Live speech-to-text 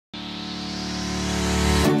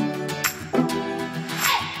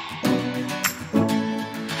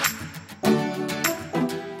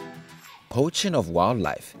Poaching of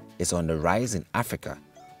wildlife is on the rise in Africa,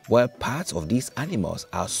 where parts of these animals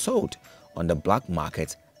are sold on the black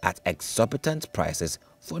market at exorbitant prices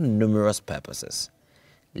for numerous purposes.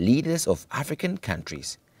 Leaders of African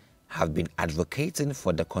countries have been advocating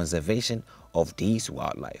for the conservation of these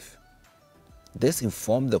wildlife. This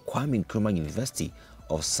informed the Kwame Nkrumah University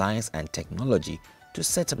of Science and Technology to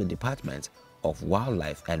set up the Department of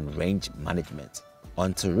Wildlife and Range Management.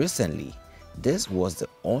 Until recently, this was the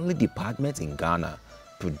only department in Ghana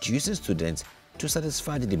producing students to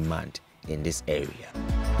satisfy the demand in this area.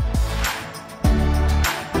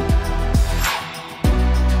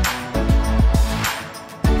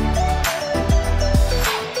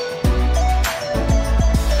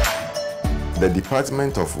 The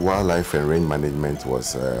Department of Wildlife and Range Management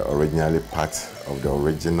was originally part of the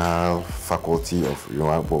original Faculty of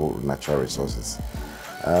Renewable Natural Resources.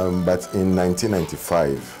 But in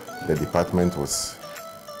 1995, the department was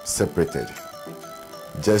separated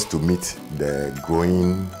just to meet the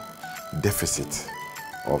growing deficit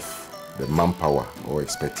of the manpower or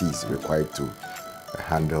expertise required to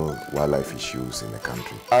handle wildlife issues in the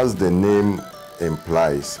country. As the name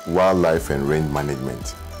implies, wildlife and range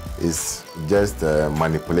management is just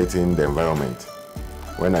manipulating the environment.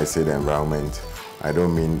 When I say the environment, I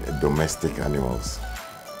don't mean domestic animals.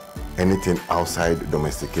 Anything outside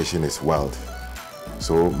domestication is wild.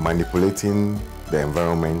 So manipulating the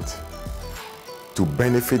environment to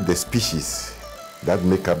benefit the species that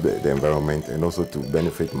make up the environment and also to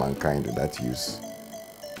benefit mankind that use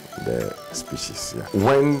the species. Yeah.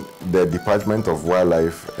 When the Department of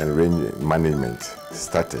Wildlife and Range Management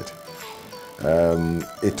started,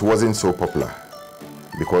 it wasn't so popular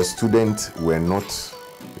because students were not,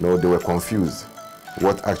 they were confused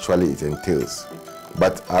what actually it entails.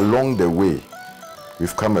 But along the way,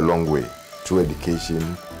 we've come a long way through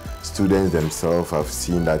education. Students themselves have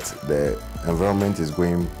seen that the environment is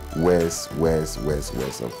going worse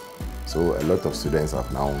off. So a lot of students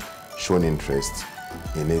have now shown interest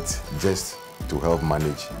in it just to help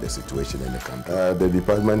manage the situation in the country. The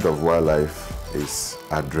Department of Wildlife is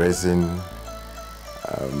addressing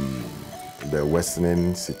the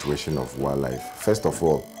worsening situation of wildlife. First of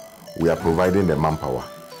all, we are providing the manpower.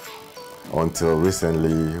 Until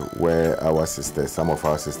recently, where some of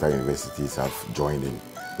our sister universities have joined in,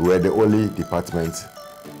 we were the only department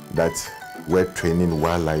that were training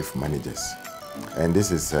wildlife managers. And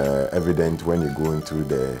this is evident when you go into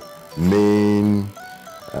the main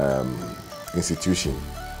institution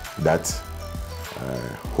that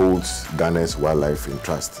holds Ghana's wildlife in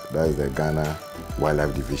trust. That is the Ghana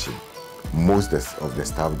Wildlife Division. Most of the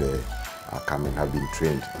staff there have been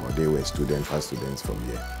trained, or they were past students from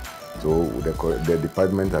here. So the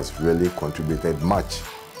department has really contributed much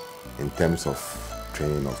in terms of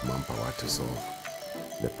training of manpower to solve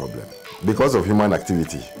the problem. Because of human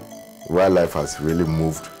activity, wildlife has really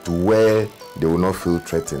moved to where they will not feel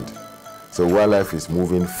threatened. So wildlife is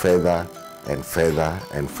moving further and further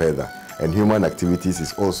and further. And human activities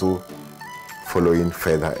is also following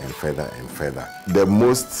further and further and further. The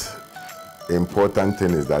most important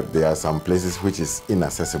thing is that there are some places which is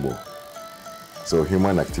inaccessible. So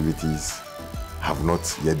human activities have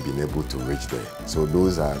not yet been able to reach there. So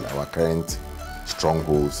those are our current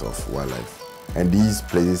strongholds of wildlife. And these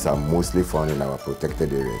places are mostly found in our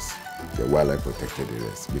protected areas, the wildlife protected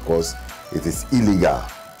areas, because it is illegal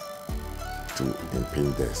to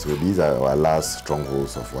impinge there. So these are our last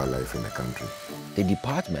strongholds of wildlife in the country. The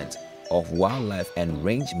Department of Wildlife and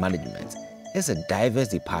Range Management is a diverse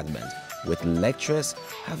department with lecturers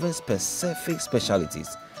having specific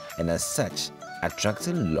specialties and as such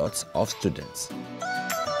attracting lots of students.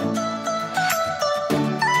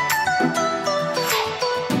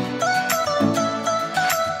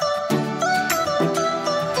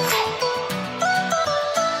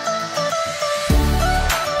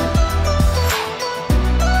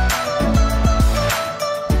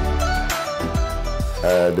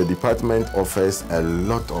 The department offers a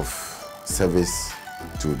lot of service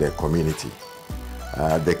to the community.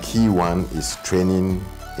 The key one is training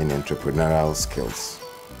in entrepreneurial skills.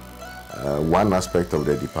 One aspect of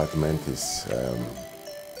the department is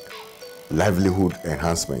livelihood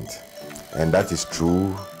enhancement, and that is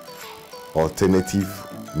through alternative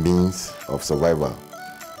means of survival,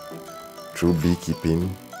 through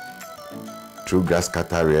beekeeping, through grass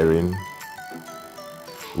cutter rearing.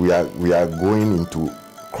 We are going into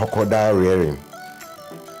crocodile rearing,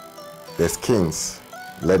 the skins,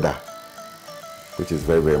 leather, which is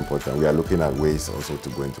very, very important. We are looking at ways also to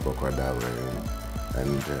go into crocodile rearing.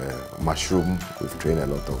 And mushroom, we've trained a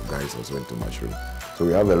lot of guys also into mushroom. So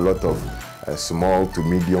we have a lot of small to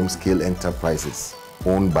medium scale enterprises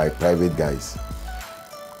owned by private guys,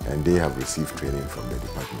 and they have received training from the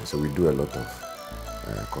department. So we do a lot of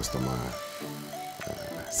customer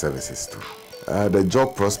services too. The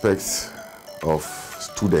job prospects of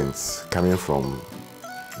students coming from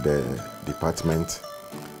the department,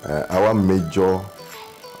 our major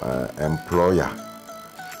employer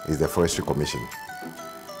is the Forestry Commission.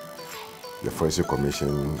 The Forestry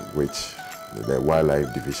Commission, which the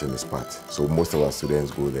Wildlife Division is part. So most of our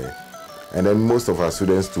students go there. And then most of our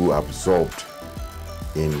students too are absorbed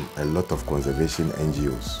in a lot of conservation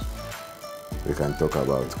NGOs. We can talk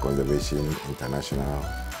about Conservation International.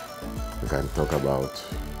 We can talk about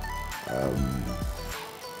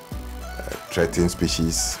Threatened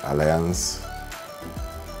Species Alliance.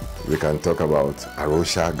 We can talk about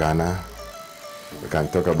Arusha, Ghana. We can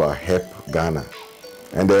talk about HEP, Ghana.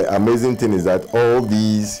 And the amazing thing is that all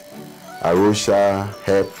these Arusha,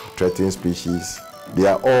 HEP, Threatened Species, they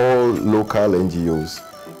are all local NGOs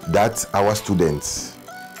that our students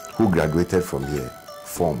who graduated from here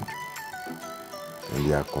formed. And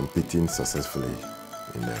they are competing successfully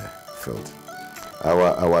in the field.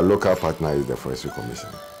 Our local partner is the Forestry Commission,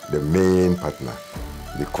 the main partner,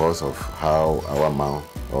 because of how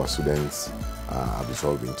our students are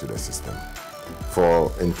absorbed into the system.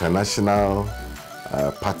 For international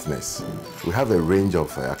partners, we have a range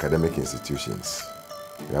of academic institutions.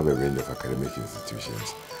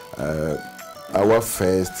 Our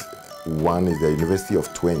first one is the University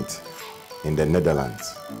of Twente in the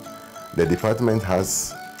Netherlands. The department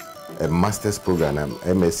has a master's program, an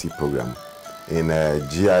MSc program in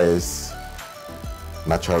GIS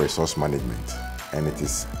Natural Resource Management, and it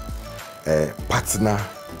is a partner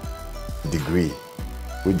degree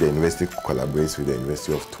which the university collaborates with the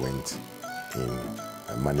University of Twente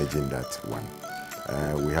in managing that one.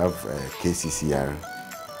 We have KCCR,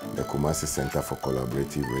 the Kumasi Center for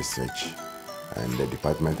Collaborative Research, and the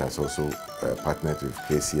department has also partnered with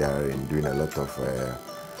KCR in doing a lot of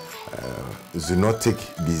zoonotic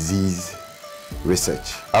disease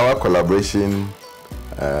research. Our collaboration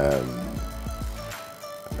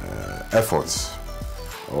efforts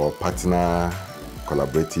or partner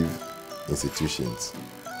collaborative institutions,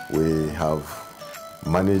 we have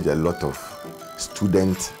managed a lot of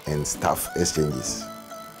student and staff exchanges.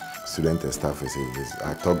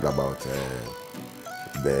 I talked about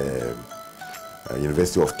the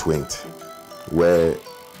University of Twente, where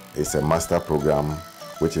it's a master program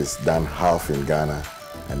which is done half in Ghana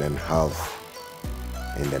and then half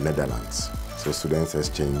in the Netherlands. So students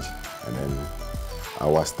exchange, and then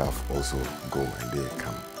our staff also go and they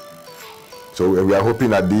come. So we are hoping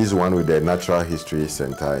that this one with the Natural History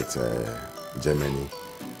Center at Germany,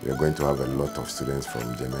 we are going to have a lot of students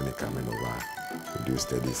from Germany coming over to do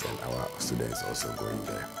studies, and our students also going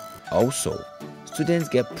there. Also, students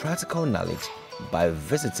get practical knowledge by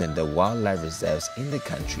visiting the wildlife reserves in the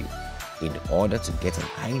country in order to get an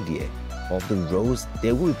idea of the roles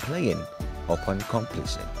they will be playing upon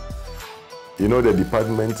completion. You know, the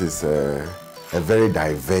department is a very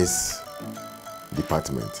diverse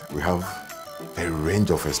department. We have a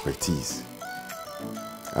range of expertise.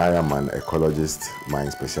 I am an ecologist. My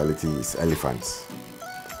specialty is elephants.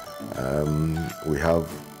 We have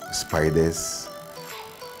spiders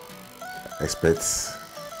experts.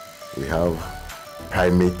 We have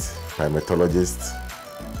primatologists.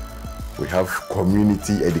 We have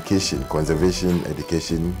community education, conservation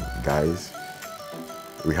education guys.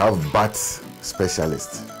 We have bat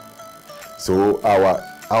specialists. So our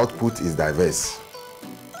output is diverse.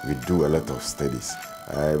 We do a lot of studies.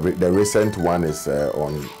 The recent one is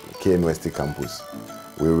on KNUST campus.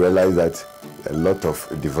 We realize that a lot of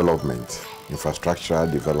development,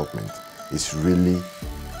 infrastructural development, is really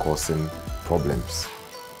causing problems.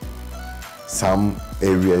 Some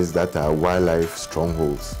areas that are wildlife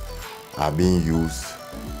strongholds are being used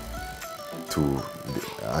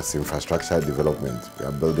as infrastructure development. We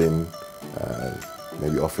are building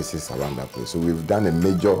maybe offices around that place. So we've done a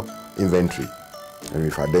major inventory, and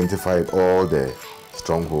we've identified all the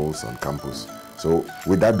strongholds on campus. So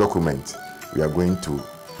with that document, we are going to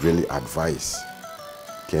really advise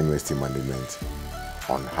KNUST management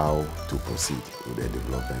on how to proceed with the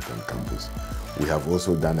development on campus. We have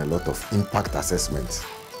also done a lot of impact assessments.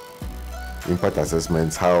 Impact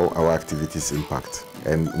assessments, how our activities impact.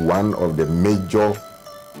 And one of the major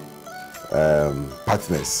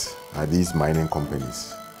partners are these mining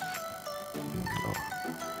companies.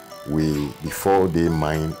 Before they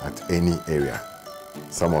mine at any area,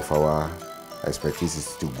 some of our expertise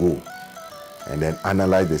is to go and then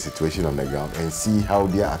analyze the situation on the ground and see how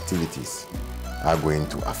their activities are going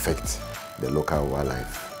to affect the local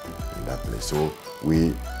wildlife in that place. So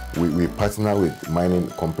we we partner with mining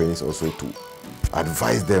companies also to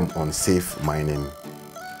advise them on safe mining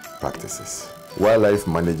practices. Wildlife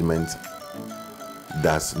management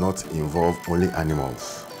does not involve only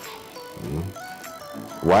animals.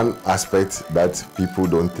 One aspect that people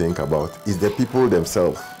don't think about is the people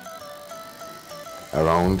themselves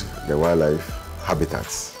around the wildlife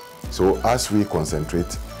habitats. So as we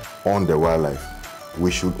concentrate on the wildlife,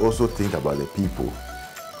 we should also think about the people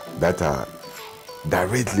that are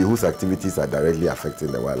directly, whose activities are directly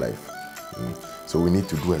affecting the wildlife. So we need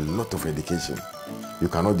to do a lot of education. You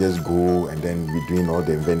cannot just go and then be doing all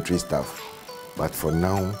the inventory stuff. But for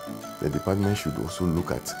now, the department should also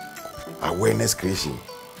look at awareness creation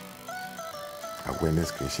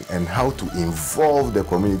and how to involve the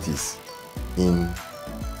communities in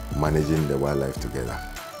managing the wildlife together.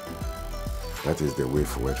 That is the way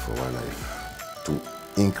forward for wildlife, to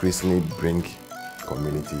increasingly bring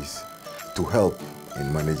communities to help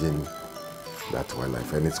in managing that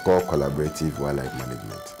wildlife. And it's called collaborative wildlife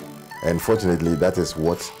management. And fortunately, that is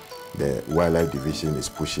what the wildlife division is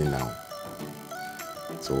pushing now.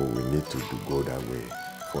 So we need to go that way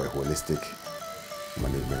for a holistic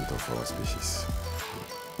management of our species.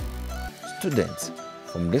 Students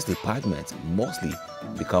from this department mostly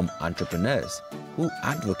become entrepreneurs who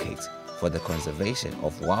advocate for the conservation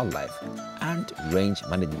of wildlife and range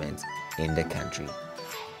management in the country.